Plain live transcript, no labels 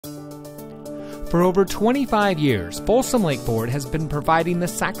For over 25 years, Folsom Ford has been providing the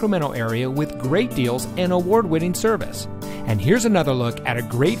Sacramento area with great deals and award-winning service. And here's another look at a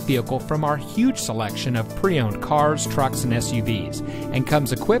great vehicle from our huge selection of pre-owned cars, trucks, and SUVs, and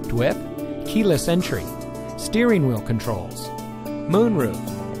comes equipped with keyless entry, steering wheel controls,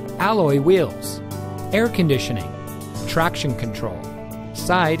 moonroof, alloy wheels, air conditioning, traction control,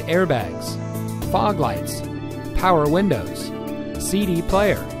 side airbags, fog lights, power windows, CD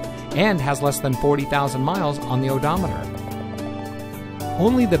player, and has less than 40,000 miles on the odometer.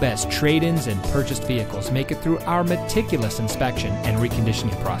 Only the best trade-ins and purchased vehicles make it through our meticulous inspection and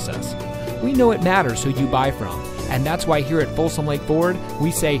reconditioning process. We know it matters who you buy from, and that's why here at Folsom Ford,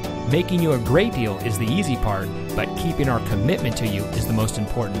 we say making you a great deal is the easy part, but keeping our commitment to you is the most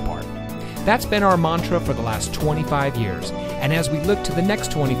important part. That's been our mantra for the last 25 years, and as we look to the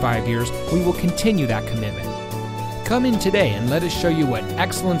next 25 years, we will continue that commitment. Come in today and let us show you what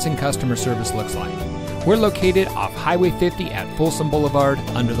excellence in customer service looks like. We're located off Highway 50 at Folsom Boulevard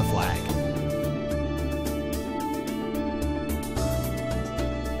under the flag.